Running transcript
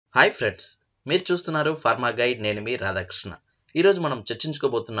Hi friends, మీరు చూస్తున్నారు pharma guide. నేను మీ రాధాకృష్ణ. ఈరోజు మనం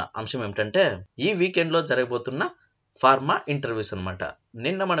చర్చించుకోబోతున్న అంశం ఏమిటంటే ఈ వీకెండ్లో జరగబోతున్న ఫార్మా ఇంటర్వ్యూస్ అనమాట.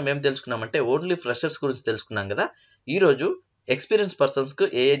 నిన్న మనం ఏం తెలుసుకున్నామంటే ఓన్లీ ఫ్రెషర్స్ గురించి తెలుసుకున్నాం కదా. ఈరోజు ఎక్స్పీరియన్స్ పర్సన్స్కు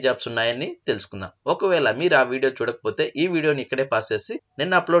ఏ జాబ్స్ ఉన్నాయని తెలుసుకుందాం. ఒకవేళ మీరు ఆ వీడియో చూడకపోతే ఈ వీడియోని ఇక్కడే పాస్ చేసి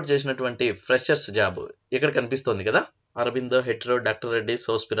నిన్న అప్లోడ్ చేసినటువంటి ఫ్రెషర్స్ జాబ్ ఇక్కడ కనిపిస్తోంది కదా, అరబిందో, హెట్రో, డాక్టర్ రెడ్డిస్,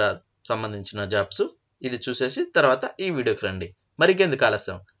 హోస్పిరా సంబంధించిన జాబ్స్, ఇది చూసేసి తర్వాత ఈ వీడియోకి రండి. మరికెందుకు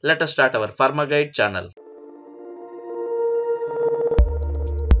ఆలస్యం, let us start our pharma guide channel.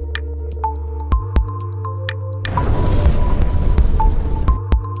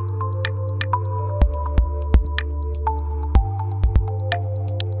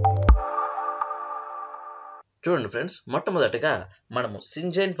 చూడండి ఫ్రెండ్స్, మొట్టమొదటిగా మనము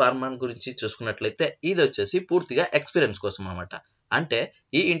సింజైన్ ఫార్మా గురించి చూసుకున్నట్లయితే ఇది వచ్చేసి పూర్తిగా ఎక్స్పీరియన్స్ కోసం అన్నమాట. అంటే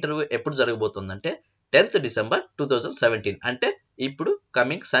ఈ ఇంటర్వ్యూ ఎప్పుడు జరగబోతుందంటే 10th డిసెంబర్ 2017, అంటే ఇప్పుడు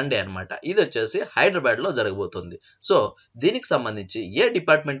కమింగ్ సండే అనమాట. ఇది వచ్చేసి హైదరాబాద్ లో జరగబోతుంది. సో దీనికి సంబంధించి ఏ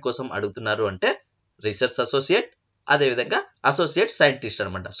డిపార్ట్మెంట్ కోసం అడుగుతున్నారు అంటే రీసెర్చ్ అసోసియేట్, అదేవిధంగా అసోసియేట్ సైంటిస్ట్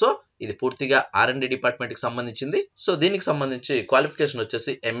అనమాట. సో ఇది పూర్తిగా R&D డిపార్ట్మెంట్ కి సంబంధించింది. సో దీనికి సంబంధించి క్వాలిఫికేషన్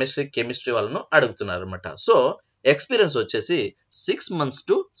వచ్చేసి ఎంఎస్సీ కెమిస్ట్రీ వాళ్ళను అడుగుతున్నారు అనమాట. సో ఎక్స్పీరియన్స్ వచ్చేసి 6 months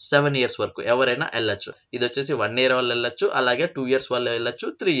to 7 years వరకు ఎవరైనా వెళ్ళొచ్చు. ఇది వచ్చేసి 1 year వాళ్ళు వెళ్ళొచ్చు, అలాగే 2 years వాళ్ళు వెళ్ళొచ్చు,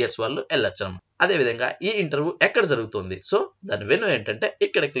 3 years వాళ్ళు వెళ్ళొచ్చు అనమాట. అదే విధంగా ఈ ఇంటర్వ్యూ ఎక్కడ జరుగుతుంది, సో దాని వెన్యూ ఏంటంటే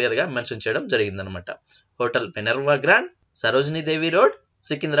ఇక్కడ క్లియర్ గా మెన్షన్ చేయడం జరిగిందనమాట. హోటల్ మినర్వా గ్రాండ్, సరోజినీ దేవి రోడ్,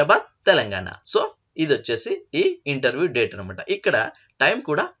 సికింద్రాబాద్, తెలంగాణ. సో ఇది వచ్చేసి ఈ ఇంటర్వ్యూ డేట్ అనమాట. ఇక్కడ టైం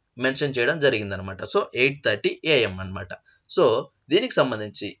కూడా మెన్షన్ చేయడం జరిగిందనమాట. సో 8:30 AM అనమాట. సో దీనికి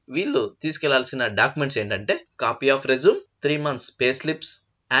సంబంధించి వీళ్ళు తీసుకెళ్లాల్సిన డాక్యుమెంట్స్ ఏంటంటే copy of resume, 3 months pay slips,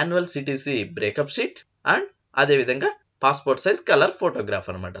 annual CTC breakup sheet and అదే విధంగా పాస్పోర్ట్ సైజ్ కలర్ ఫోటోగ్రాఫ్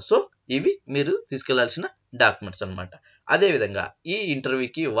అనమాట. సో ఇవి మీరు తీసుకెళ్లాల్సిన డాక్యుమెంట్స్ అనమాట. అదే విధంగా ఈ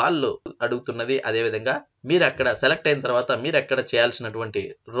ఇంటర్వ్యూకి వాళ్ళు అడుగుతున్నది, అదే విధంగా మీరు అక్కడ సెలెక్ట్ అయిన తర్వాత మీరు అక్కడ చేయాల్సినటువంటి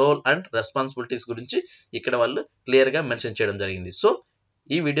రోల్ అండ్ రెస్పాన్సిబిలిటీస్ గురించి ఇక్కడ వాళ్ళు క్లియర్ గా మెన్షన్ చేయడం జరిగింది. సో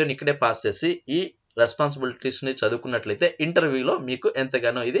ఈ వీడియోని ఇక్కడే పాస్ చేసి ఈ రెస్పాన్సిబిలిటీస్ ని చదువుకున్నట్లయితే ఇంటర్వ్యూలో మీకు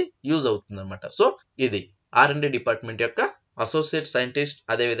ఎంతగానో ఇది యూజ్ అవుతుంది అనమాట. సో ఇది R&D డిపార్ట్మెంట్ యొక్క అసోసియేట్ సైంటిస్ట్,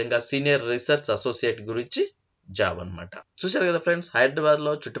 అదే విధంగా సీనియర్ రీసెర్చ్ అసోసియేట్ గురించి జాబ్ అనమాట. చూశారు కదా ఫ్రెండ్స్, హైదరాబాద్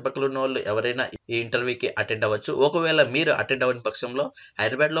లో చుట్టుపక్కల ఉన్న వాళ్ళు ఎవరైనా ఈ ఇంటర్వ్యూకి అటెండ్ అవ్వచ్చు. ఒకవేళ మీరు అటెండ్ అవ్వని పక్షంలో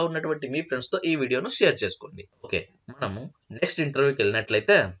హైదరాబాద్ లో ఉన్నటువంటి మీ ఫ్రెండ్స్ తో ఈ వీడియోను షేర్ చేసుకోండి. ఓకే, మనము నెక్స్ట్ ఇంటర్వ్యూకి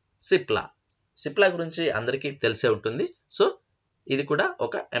వెళ్ళినట్లయితే సిప్లా గురించి అందరికీ తెలిసే ఉంటుంది. సో ఇది కూడా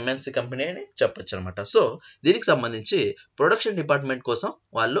ఒక MNC కంపెనీ అని చెప్పొచ్చు అనమాట. సో దీనికి సంబంధించి ప్రొడక్షన్ డిపార్ట్మెంట్ కోసం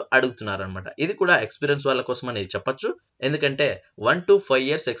వాళ్ళు అడుగుతున్నారు అనమాట. ఇది కూడా ఎక్స్పీరియన్స్ వాళ్ళ కోసం అని చెప్పొచ్చు, ఎందుకంటే 1 to 5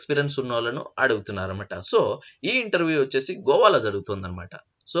 years ఎక్స్పీరియన్స్ ఉన్న వాళ్ళను అడుగుతున్నారు అనమాట. సో ఈ ఇంటర్వ్యూ వచ్చేసి గోవాలో జరుగుతుంది అనమాట.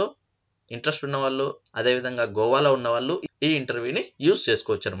 సో ఇంట్రెస్ట్ ఉన్న వాళ్ళు, అదే విధంగా గోవాలో ఉన్న వాళ్ళు ఈ ఇంటర్వ్యూని యూజ్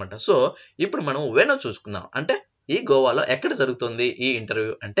చేసుకోవచ్చు అనమాట. సో ఇప్పుడు మనం వెనో చూసుకుందాం. అంటే ఈ గోవాలో ఎక్కడ జరుగుతుంది ఈ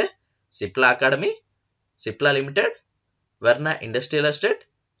ఇంటర్వ్యూ అంటే Cipla academy, Cipla limited, Verna industrial estate,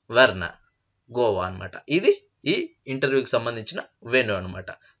 Verna, Goa అనమాట. ఇది ఈ ఇంటర్వ్యూకి సంబంధించిన వెన్యూ అనమాట.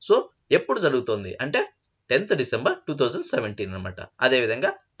 సో ఎప్పుడు జరుగుతుంది అంటే 10th డిసెంబర్ 2017 అనమాట. అదే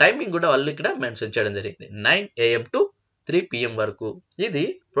విధంగా టైమింగ్ కూడా వాళ్ళు ఇక్కడ మెన్షన్ చేయడం జరిగింది, 9 AM to 3 PM వరకు. ఇది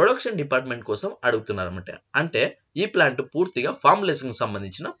ప్రొడక్షన్ డిపార్ట్మెంట్ కోసం అడుగుతున్నారు అనమాట. అంటే ఈ ప్లాంట్ పూర్తిగా ఫార్ములేషన్ కు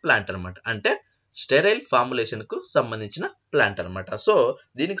సంబంధించిన ప్లాంట్ అనమాట. అంటే స్టెరైల్ ఫార్ములేషన్ కు సంబంధించిన ప్లాంట్ అనమాట. సో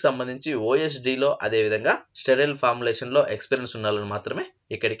దీనికి సంబంధించి OSD లో అదే విధంగా స్టెరైల్ ఫార్ములేషన్ లో ఎక్స్పీరియన్స్ ఉన్న వాళ్ళని మాత్రమే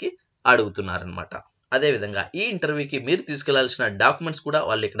ఇక్కడికి అడుగుతున్నారనమాట. అదే విధంగా ఈ ఇంటర్వ్యూకి మీరు తీసుకెళ్లాల్సిన డాక్యుమెంట్స్ కూడా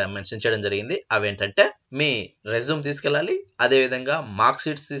వాళ్ళు ఇక్కడ మెన్షన్ చేయడం జరిగింది. అవేంటంటే మీ రెజ్యూమ్ తీసుకెళ్ళాలి, అదే విధంగా మార్క్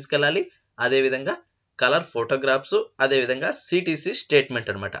షీట్స్ తీసుకెళ్ళాలి, అదే విధంగా కలర్ ఫోటోగ్రాఫ్స్, అదే విధంగా CTC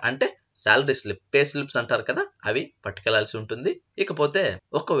స్టేట్మెంట్ అనమాట. అంటే శాలరీ స్లిప్, పే స్లిప్స్ అంటారు కదా, అవి పట్టుకెళ్లాల్సి ఉంటుంది. ఇకపోతే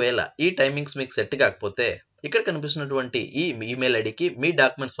ఒకవేళ ఈ టైమింగ్స్ మీకు సెట్ కాకపోతే ఇక్కడ కనిపిస్తున్నటువంటి ఈ ఈమెయిల్ ఐడికి మీ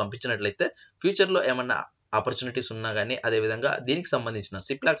డాక్యుమెంట్స్ పంపించినట్లయితే ఫ్యూచర్ లో ఏమన్నా ఆపర్చునిటీస్ ఉన్నా కానీ, అదే విధంగా దీనికి సంబంధించిన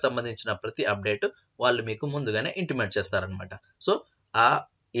సిప్లాకి సంబంధించిన ప్రతి అప్డేట్ వాళ్ళు మీకు ముందుగానే ఇంటిమేట్ చేస్తారనమాట. సో ఆ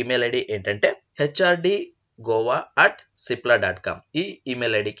ఈమెయిల్ ఐడి ఏంటంటే hrd@cipla.com. ఈ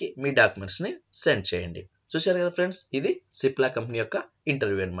ఈమెయిల్ ఐడికి మీ డాక్యుమెంట్స్ ని సెండ్ చేయండి. చూశారు కదా ఫ్రెండ్స్, ఇది సిప్లా కంపెనీ యొక్క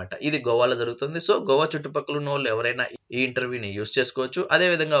ఇంటర్వ్యూ అనమాట. ఇది గోవాలో జరుగుతుంది. సో గోవా చుట్టుపక్కల ఉన్న వాళ్ళు ఎవరైనా ఈ ఇంటర్వ్యూని యూజ్ చేసుకోవచ్చు. అదే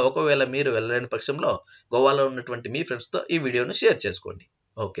విధంగా ఒకవేళ మీరు వెళ్ళలేని పక్షంలో గోవాలో ఉన్నటువంటి మీ ఫ్రెండ్స్ తో ఈ వీడియోను షేర్ చేసుకోండి.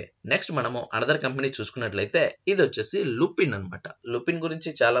 ఓకే, నెక్స్ట్ మనము అనదర్ కంపెనీ చూసుకున్నట్లయితే ఇది వచ్చేసి లుపిన్ అనమాట. లుపిన్ గురించి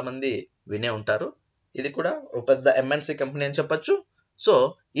చాలా మంది వినే ఉంటారు. ఇది కూడా ఒక పెద్ద MNC కంపెనీ అని చెప్పొచ్చు. సో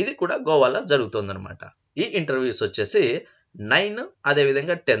ఇది కూడా గోవాలో జరుగుతుంది అనమాట. ఈ ఇంటర్వ్యూస్ వచ్చేసి 9 అదే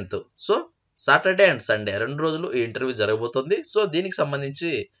విధంగా 10th. So Saturday and Sunday 2 రోజులు ఈ ఇంటర్వ్యూ జరగబోతుంది. సో దీనికి సంబంధించి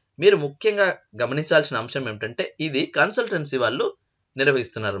మీరు ముఖ్యంగా గమనించాల్సిన అంశం ఏమిటంటే ఇది కన్సల్టెన్సీ వాళ్ళు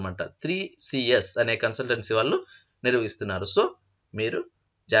నిర్వహిస్తున్నారు అనమాట. 3CS అనే కన్సల్టెన్సీ వాళ్ళు నిర్వహిస్తున్నారు. సో మీరు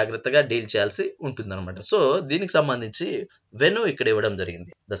జాగ్రత్తగా డీల్ చేయాల్సి ఉంటుందన్నమాట. సో దీనికి సంబంధించి వెన్యూ ఇక్కడ ఇవ్వడం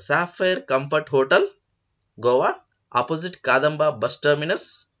జరిగింది. The sapphire comfort hotel, Goa, opposite కాదంబా bus terminus,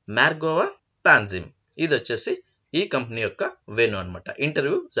 మ్యార్గోవా, పాన్జిమ్. ఇది వచ్చేసి ఈ కంపెనీ యొక్క వెన్యూ అనమాట,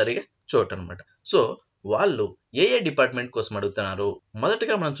 ఇంటర్వ్యూ జరిగే చోటు అనమాట. సో వాళ్ళు ఏ డిపార్ట్మెంట్ కోసం అడుగుతున్నారు?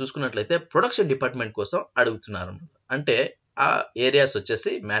 మొదటగా మనం చూసుకున్నట్లయితే ప్రొడక్షన్ డిపార్ట్మెంట్ కోసం అడుగుతున్నారు. అంటే ఆ ఏరియాస్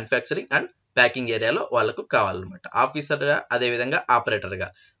వచ్చేసి మ్యానుఫ్యాక్చరింగ్ అండ్ ప్యాకింగ్ ఏరియాలో వాళ్ళకు కావాలన్నమాట. ఆఫీసర్గా అదేవిధంగా ఆపరేటర్గా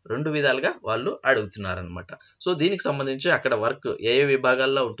 2 విధాలుగా వాళ్ళు అడుగుతున్నారనమాట. సో దీనికి సంబంధించి అక్కడ వర్క్ ఏ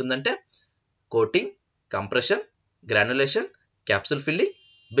విభాగాల్లో ఉంటుందంటే coating, compression, granulation, capsule filling,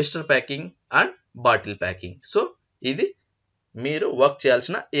 blister packing and bottle packing. So ఇది మీరు వర్క్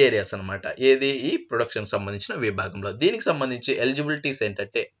చేయాల్సిన ఏరియాస్ అనమాట. ఏది? ఈ ప్రొడక్షన్ సంబంధించిన విభాగంలో. దీనికి సంబంధించి ఎలిజిబిలిటీస్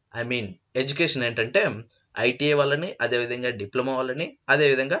ఏంటంటే ఎడ్యుకేషన్ ఏంటంటే ఐటీఐ వాళ్ళని, అదేవిధంగా డిప్లొమా వాళ్ళని,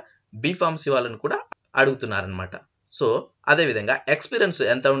 అదేవిధంగా బీఫార్మసీ వాళ్ళని కూడా అడుగుతున్నారనమాట. సో అదేవిధంగా ఎక్స్పీరియన్స్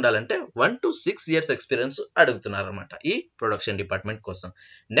ఎంత ఉండాలంటే 1 to 6 years ఎక్స్పీరియన్స్ అడుగుతున్నారనమాట ఈ ప్రొడక్షన్ డిపార్ట్మెంట్ కోసం.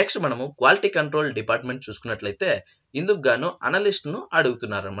 నెక్స్ట్ మనము క్వాలిటీ కంట్రోల్ డిపార్ట్మెంట్ చూసుకున్నట్లయితే ఇందుకు గాను అనలిస్ట్ను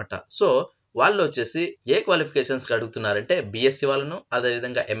అడుగుతున్నారనమాట. సో వాళ్ళు వచ్చేసి ఏ క్వాలిఫికేషన్స్ అడుగుతున్నారంటే బీఎస్సీ వాళ్ళను,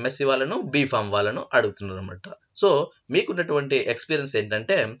 అదేవిధంగా ఎంఎస్సీ వాళ్ళను, బీఫామ్ వాళ్ళను అడుగుతున్నారు అనమాట. సో మీకున్నటువంటి ఎక్స్పీరియన్స్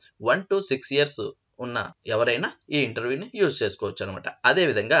ఏంటంటే 1 to 6 years ఉన్న ఎవరైనా ఈ ఇంటర్వ్యూని యూజ్ చేసుకోవచ్చు అనమాట.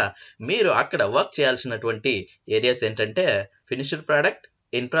 అదేవిధంగా మీరు అక్కడ వర్క్ చేయాల్సినటువంటి ఏరియాస్ ఏంటంటే finished product,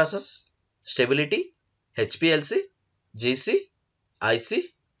 in process, stability, HPLC, GC, IC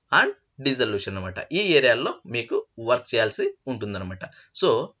and dissolution అనమాట. ఈ ఏరియాల్లో మీకు వర్క్ చేయాల్సి ఉంటుందన్నమాట.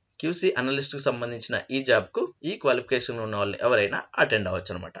 సో క్యూసీ అనలిస్ట్కి సంబంధించిన ఈ జాబ్కు ఈ క్వాలిఫికేషన్ ఉన్న వాళ్ళు ఎవరైనా అటెండ్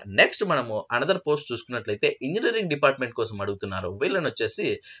అవ్వచ్చు అనమాట. నెక్స్ట్ మనము అనదర్ పోస్ట్ చూసుకున్నట్లయితే ఇంజనీరింగ్ డిపార్ట్మెంట్ కోసం అడుగుతున్నారు. వీళ్ళని వచ్చేసి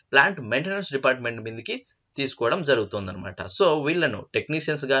ప్లాంట్ మెయింటెనెన్స్ డిపార్ట్మెంట్ మీదకి తీసుకోవడం జరుగుతుందన్నమాట. సో వీళ్ళను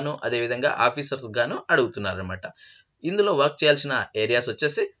టెక్నీషియన్స్ గాను, అదేవిధంగా ఆఫీసర్స్ గాను అడుగుతున్నారు అనమాట. ఇందులో వర్క్ చేయాల్సిన ఏరియాస్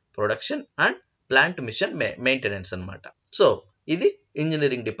వచ్చేసి production and plant machine maintenance అనమాట. సో ఇది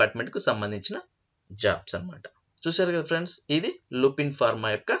ఇంజనీరింగ్ డిపార్ట్మెంట్కు సంబంధించిన జాబ్స్ అనమాట. చూసారు కదా ఫ్రెండ్స్, ఇది లుపిన్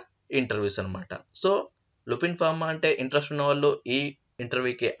ఫార్మా యొక్క ఇంటర్వ్యూస్ అనమాట. సో లుపిన్ ఫార్మా అంటే ఇంట్రెస్ట్ ఉన్న వాళ్ళు ఈ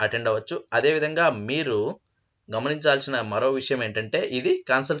ఇంటర్వ్యూకి అటెండ్ అవ్వచ్చు. అదేవిధంగా మీరు గమనించాల్సిన మరో విషయం ఏంటంటే ఇది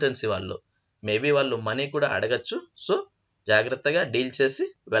కన్సల్టెన్సీ వాళ్ళు, మేబీ వాళ్ళు మనీ కూడా అడగచ్చు. సో జాగ్రత్తగా డీల్ చేసి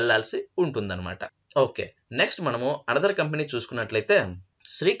వెళ్లాల్సి ఉంటుందన్నమాట. ఓకే, నెక్స్ట్ మనము అనదర్ కంపెనీ చూసుకున్నట్లయితే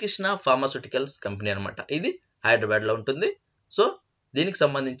శ్రీకృష్ణ ఫార్మాస్యూటికల్స్ కంపెనీ అనమాట. ఇది హైదరాబాద్లో ఉంటుంది. సో దీనికి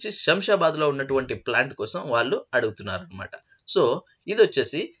సంబంధించి శంషాబాద్లో ఉన్నటువంటి ప్లాంట్ కోసం వాళ్ళు అడుగుతున్నారు అనమాట. సో ఇది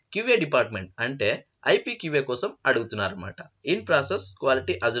వచ్చేసి క్యూఏ డిపార్ట్మెంట్ అంటే ఐపీ క్యూఏ కోసం అడుగుతున్నారు అనమాట. ఇన్ ప్రాసెస్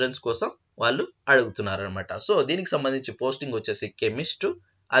క్వాలిటీ అజురెన్స్ కోసం వాళ్ళు అడుగుతున్నారు అనమాట. సో దీనికి సంబంధించి పోస్టింగ్ వచ్చేసి కెమిస్ట్,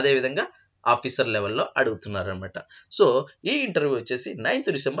 అదేవిధంగా ఆఫీసర్ లెవెల్లో అడుగుతున్నారు అనమాట. సో ఈ ఇంటర్వ్యూ వచ్చేసి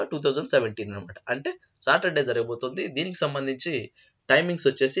 9th December 2017 అనమాట. అంటే సాటర్డే జరగబోతుంది. దీనికి సంబంధించి టైమింగ్స్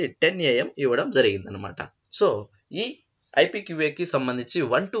వచ్చేసి 10 AM ఇవ్వడం జరిగిందనమాట. సో ఈ ఐపీక్యూఏకి సంబంధించి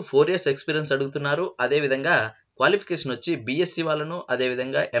 1 to 4 years ఎక్స్పీరియన్స్ అడుగుతున్నారు. అదేవిధంగా క్వాలిఫికేషన్ వచ్చి బీఎస్సీ వాళ్ళను,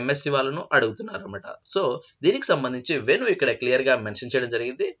 అదేవిధంగా ఎంఎస్సీ వాళ్ళను అడుగుతున్నారు అనమాట. సో దీనికి సంబంధించి వెన్యూ ఇక్కడ క్లియర్గా మెన్షన్ చేయడం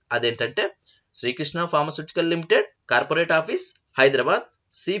జరిగింది. అదేంటంటే Srikrishna pharmaceutical limited, corporate office, Hyderabad,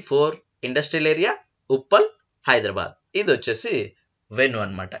 C4 industrial area, Uppal, Hyderabad. ఇది వచ్చేసి వెన్యూ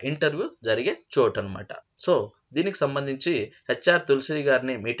అనమాట, ఇంటర్వ్యూ జరిగే చోటు అనమాట. సో దీనికి సంబంధించి హెచ్ఆర్ తులసి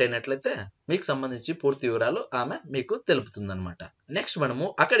గారిని మీట్ అయినట్లయితే మీకు సంబంధించి పూర్తి వివరాలు ఆమె మీకు తెలుపుతుందన్నమాట. నెక్స్ట్ మనము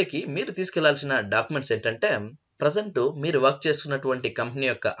అక్కడికి మీరు తీసుకెళ్లాల్సిన డాక్యుమెంట్స్ ఏంటంటే ప్రజెంట్ మీరు వర్క్ చేస్తున్నటువంటి కంపెనీ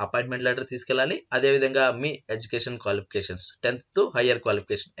యొక్క అపాయింట్మెంట్ లెటర్ తీసుకెళ్ళాలి. అదేవిధంగా మీ education qualifications 10th to higher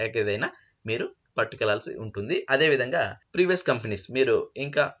qualification ఏదైనా మీరు పట్టుకెళ్లాల్సి ఉంటుంది. అదేవిధంగా ప్రీవియస్ కంపెనీస్, మీరు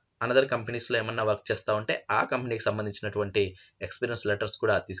ఇంకా అనదర్ కంపెనీస్లో ఏమన్నా వర్క్ చేస్తూ ఉంటే ఆ కంపెనీకి సంబంధించినటువంటి ఎక్స్పీరియన్స్ లెటర్స్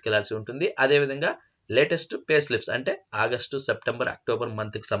కూడా తీసుకెళ్లాల్సి ఉంటుంది. అదేవిధంగా లేటెస్ట్ పే స్లిప్స్ అంటే ఆగస్టు, సెప్టెంబర్, అక్టోబర్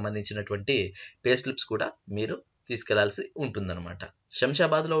మంత్కి సంబంధించినటువంటి పే స్లిప్స్ కూడా మీరు తీసుకెళ్లాల్సి ఉంటుందన్నమాట.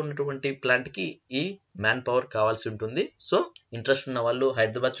 శంషాబాద్లో ఉన్నటువంటి ప్లాంట్కి ఈ మ్యాన్ పవర్ కావాల్సి ఉంటుంది. సో ఇంట్రెస్ట్ ఉన్న వాళ్ళు,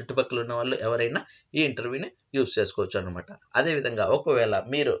 హైదరాబాద్ చుట్టుపక్కల ఉన్న వాళ్ళు ఎవరైనా ఈ ఇంటర్వ్యూని యూజ్ చేసుకోవచ్చు అనమాట. అదేవిధంగా ఒకవేళ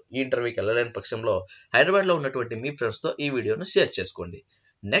మీరు ఈ ఇంటర్వ్యూకి వెళ్ళలేని పక్షంలో హైదరాబాద్లో ఉన్నటువంటి మీ ఫ్రెండ్స్తో ఈ వీడియోను షేర్ చేసుకోండి.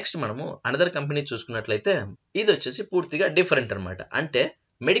 నెక్స్ట్ మనము అనదర్ కంపెనీ చూసుకున్నట్లయితే ఇది వచ్చేసి పూర్తిగా డిఫరెంట్ అనమాట. అంటే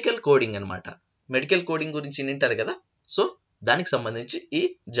మెడికల్ కోడింగ్ అనమాట. మెడికల్ కోడింగ్ గురించి వింటారు కదా, సో దానికి సంబంధించి ఈ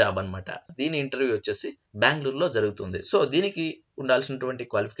జాబ్ అనమాట. దీని ఇంటర్వ్యూ వచ్చేసి బెంగళూరులో జరుగుతుంది. సో దీనికి ఉండాల్సినటువంటి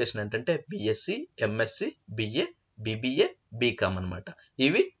క్వాలిఫికేషన్ ఏంటంటే BSc, MSc, BA, BBA, BCom అనమాట.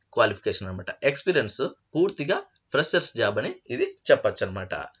 ఇవి క్వాలిఫికేషన్ అనమాట. ఎక్స్పీరియన్స్ పూర్తిగా ఫ్రెషర్స్ జాబ్ అని ఇది చెప్పచ్చు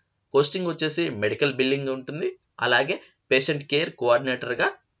అనమాట. పోస్టింగ్ వచ్చేసి మెడికల్ బిల్లింగ్ ఉంటుంది. అలాగే పేషెంట్ కేర్ కోఆర్డినేటర్గా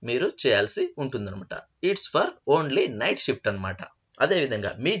మీరు చేయాల్సి ఉంటుందన్నమాట. It's for only night shift అనమాట.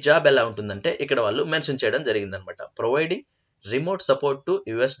 అదేవిధంగా మీ జాబ్ ఎలా ఉంటుందంటే ఇక్కడ వాళ్ళు మెన్షన్ చేయడం జరిగిందనమాట. Providing remote support to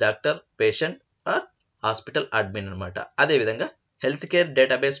US doctor patient or hospital admin అనమాట. అదేవిధంగా health care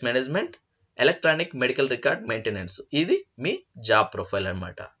database management, electronic medical record maintenance, ఇది మీ జాబ్ ప్రొఫైల్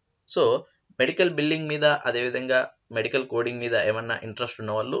అనమాట. సో మెడికల్ బిల్లింగ్ మీద అదేవిధంగా మెడికల్ కోడింగ్ మీద ఏమన్నా ఇంట్రెస్ట్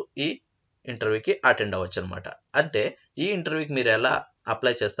ఉన్న వాళ్ళు ఈ ఇంటర్వ్యూకి అటెండ్ అవ్వచ్చు అనమాట. అంటే ఈ ఇంటర్వ్యూకి మీరు ఎలా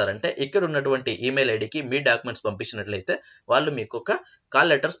అప్లై చేస్తారంటే ఇక్కడ ఉన్నటువంటి ఈమెయిల్ ఐడికి మీ డాక్యుమెంట్స్ పంపించినట్లయితే వాళ్ళు మీకు ఒక కాల్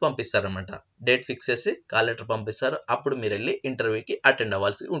లెటర్స్ పంపిస్తారనమాట. డేట్ ఫిక్స్ చేసి కాల్ లెటర్ పంపిస్తారు. అప్పుడు మీరు వెళ్ళి ఇంటర్వ్యూకి అటెండ్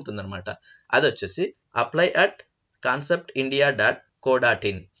అవ్వాల్సి ఉంటుందన్నమాట. అది వచ్చేసి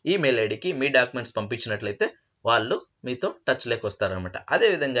apply@conceptindia.co.in ఈమెయిల్ ఐడికి మీ డాక్యుమెంట్స్ పంపించినట్లయితే వాళ్ళు మీతో టచ్ లేక వస్తారనమాట.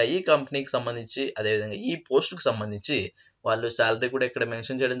 అదేవిధంగా ఈ కంపెనీకి సంబంధించి అదేవిధంగా ఈ పోస్ట్కి సంబంధించి వాళ్ళు శాలరీ కూడా ఇక్కడ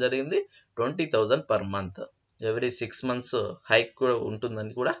మెన్షన్ చేయడం జరిగింది. 20,000 per month, every 6 months hike కూడా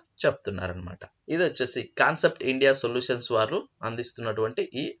ఉంటుందని కూడా చెప్తున్నారనమాట. ఇది వచ్చేసి కాన్సెప్ట్ ఇండియా సొల్యూషన్స్ వారు అందిస్తున్నటువంటి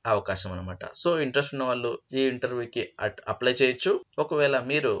ఈ అవకాశం అనమాట. సో ఇంట్రెస్ట్ ఉన్న వాళ్ళు ఈ ఇంటర్వ్యూకి అప్లై చేయొచ్చు. ఒకవేళ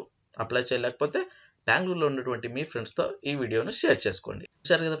మీరు అప్లై చేయలేకపోతే బెంగళూరులో ఉన్నటువంటి మీ ఫ్రెండ్స్తో ఈ వీడియోను షేర్ చేసుకోండి.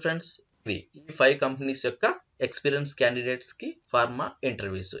 చూశారు కదా ఫ్రెండ్స్, ఈ 5 కంపెనీస్ యొక్క ఎక్స్పీరియన్స్ క్యాండిడేట్స్ కి ఫార్మా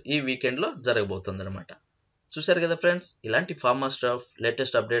ఇంటర్వ్యూస్ ఈ వీకెండ్ లో జరగబోతుంది అనమాట. చూశారు కదా ఫ్రెండ్స్, ఇలాంటి ఫార్మా స్టఫ్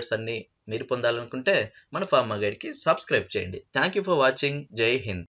లేటెస్ట్ అప్డేట్స్ అన్ని మీరు పొందాలనుకుంటే మన ఫార్మా గైడ్ కి సబ్స్క్రైబ్ చేయండి. Thank you for watching. జై హింద్.